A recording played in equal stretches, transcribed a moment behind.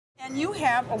You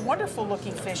have a wonderful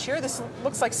looking fish here. This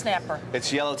looks like snapper.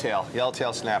 It's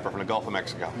yellowtail snapper from the Gulf of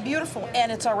Mexico. Beautiful,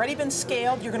 and it's already been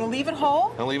scaled. You're going to leave it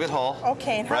whole? I'll leave it whole.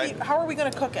 Okay, and how are we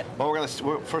going to cook it? Well, we're going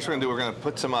to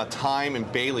put some thyme and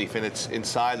bay leaf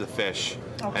inside the fish.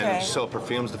 Okay. And so it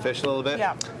perfumes the fish a little bit.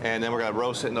 Yeah. And then we're going to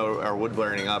roast it in our wood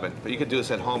burning oven. But you could do this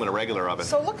at home in a regular oven.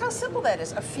 So look how simple that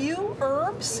is. A few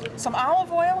herbs, some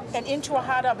olive oil, and into a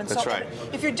hot oven. That's so right.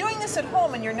 If you're doing this at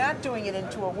home and you're not doing it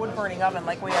into a wood burning oven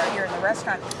like we are here in the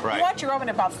restaurant, right. You want your oven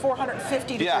about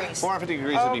 450 degrees. Yeah, 450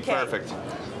 degrees would be perfect.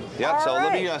 Yep, so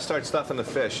let me start stuffing the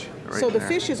fish. So the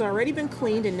fish has already been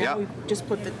cleaned, and now we just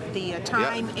put the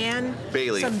thyme and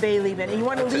some bay leaf in. And you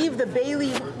want to leave the bay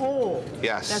leaf whole.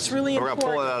 Yes. That's really important.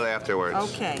 We're going to pull it out afterwards.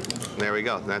 Okay. There we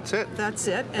go. That's it. That's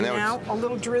it. And now a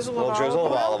little drizzle of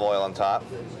olive oil on top.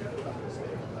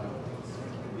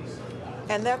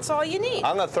 And that's all you need.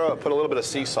 I'm going to put a little bit of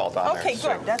sea salt on there. Okay,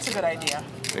 good. That's a good idea.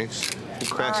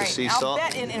 Two cracks of sea salt. I'll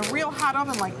bet in a real hot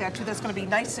oven like that too, that's going to be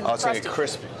nice and crusty. It's going to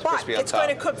crispy but on top. It's going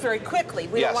to cook very quickly.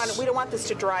 We don't want this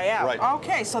to dry out. Right.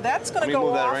 Okay, so that's going to go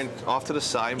move that off to the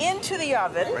side. Into the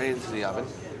oven. Right into the oven.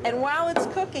 And while it's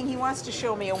cooking, he wants to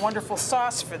show me a wonderful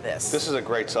sauce for this. This is a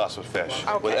great sauce with fish.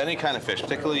 Okay. With any kind of fish,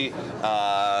 particularly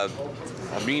a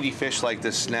meaty fish like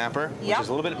this snapper, which is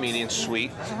a little bit meaty and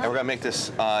sweet. And we're going to make this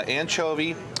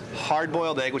anchovy,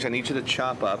 hard-boiled egg, which I need you to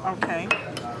chop up. Okay.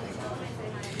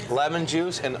 Lemon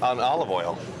juice and olive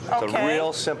oil. It's a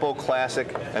real simple,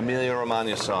 classic Emilia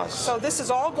Romagna sauce. So this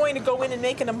is all going to go in and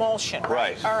make an emulsion.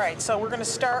 Right. All right, so we're going to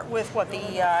start with what,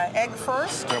 the egg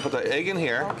first? We're going to put the egg in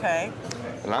here. Okay.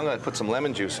 And I'm going to put some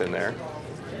lemon juice in there.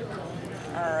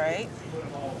 All right.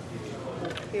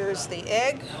 Here's the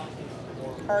egg,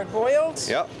 hard-boiled.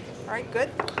 Yep. All right, good.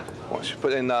 Well, you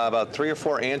put in about 3 or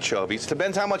 4 anchovies.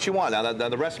 Depends how much you want. Now,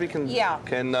 the recipe can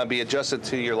be adjusted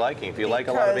to your liking. If you like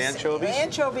a lot of anchovies.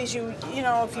 Anchovies, you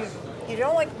know, if you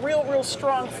don't like real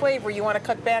strong flavor, you want to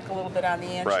cut back a little bit on the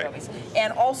anchovies. Right.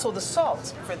 And also the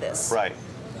salt for this. Right.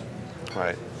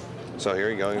 Right. So here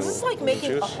you go. This is like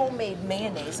making a homemade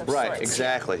mayonnaise of sorts. Right.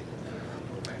 Exactly.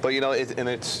 But you know,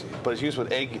 it's used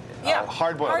with egg,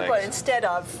 hard-boiled eggs instead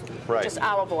of just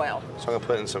olive oil. So I'm gonna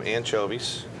put in some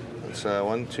anchovies. It's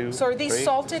 1, 2, So are these 3.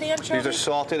 salted anchovies? These are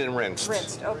salted and rinsed.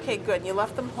 Rinsed. Okay, good. You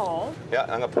left them whole. Yeah,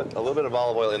 I'm gonna put a little bit of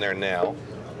olive oil in there now,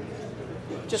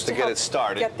 just to get it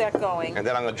started. Get that going. And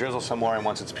then I'm gonna drizzle some more in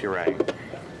once it's pureed.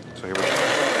 So here we go.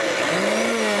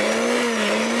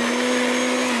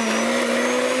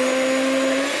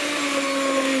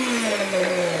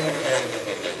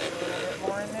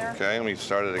 Okay, let me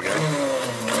start it again.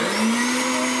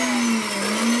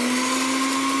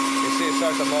 You see it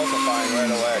starts emulsifying right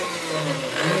away.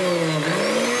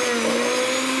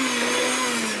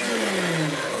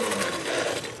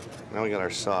 Now we got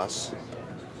our sauce.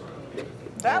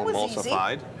 That was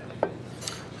emulsified. Easy.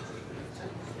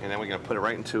 And then we're going to put it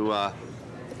right into...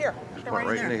 here.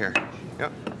 Right into here.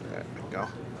 Yep. There we go.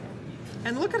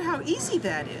 And look at how easy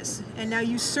that is. And now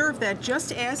you serve that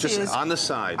just as is. Just on the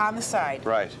side. On the side.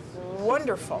 Right.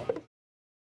 Wonderful.